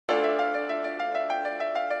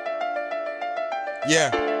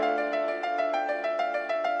Yeah.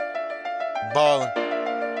 Ballin'.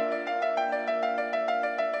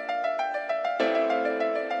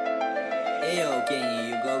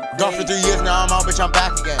 Gone for 3 years, now I'm out, bitch, I'm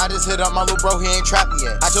back again. I just hit up my little bro, he ain't trapping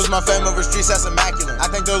yet. I chose my family over streets, that's immaculate. I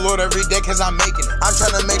thank the Lord every day, cause I'm making it. I'm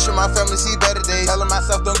trying to make sure my family see better days. Telling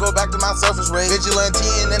myself, don't go back to my selfish ways. Vigilante,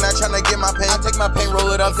 and then I tryna get my pay. I take my pain,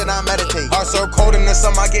 roll it up, then I meditate. Heart so cold in the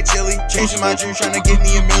summer, I get chilly. Chasing my dream, tryna get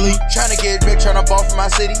me a milli. Tryna get big, tryna ball for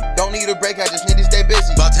my city. Don't need a break, I just need to stay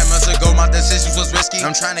busy. About 10 months ago, my decisions was risky.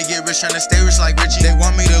 I'm tryna get rich, tryna stay rich like Richie. They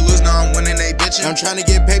want me to lose, now I'm winning, they bitchin'. I'm tryna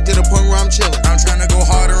get paid to the point where I'm chillin'. I'm tryna go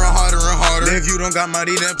harder and harder and harder. If you don't got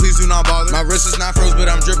money, then please do not bother. My wrist is not froze, but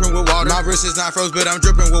I'm dripping with water. My wrist is not froze, but I'm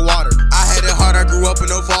dripping with water. I had it hard, I grew up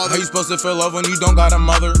with no father. How you supposed to feel love when you don't got a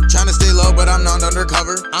mother? Tryna stay low, but I'm not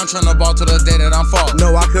undercover. I'm tryna ball to the day that I'm falling.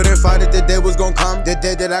 No, I couldn't fight it, the day was gon' come. The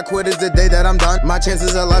day that I quit is the day that I'm done. My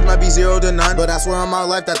chances of life might be 0 to none, but I swear on my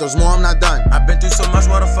life that there's more, I'm not done. I've been through so much,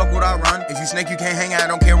 why the fuck would I run? If you snake, you can't hang out, I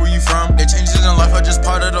don't care where you from. The changes in life are just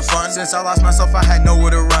part of the fun. Since I lost myself, I had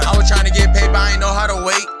nowhere to run. I was trying to get paid, but I ain't know how to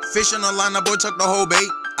wait. Fish on the line, that boy took the whole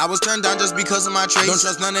bait. I was turned down just because of my traits. Don't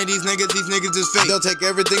trust none of these niggas is fake. They'll take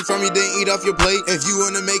everything from you, then eat off your plate. If you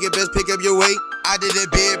wanna make it, best pick up your weight. I did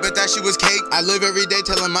it big, but that shit was cake. I live every day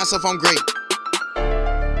telling myself I'm great.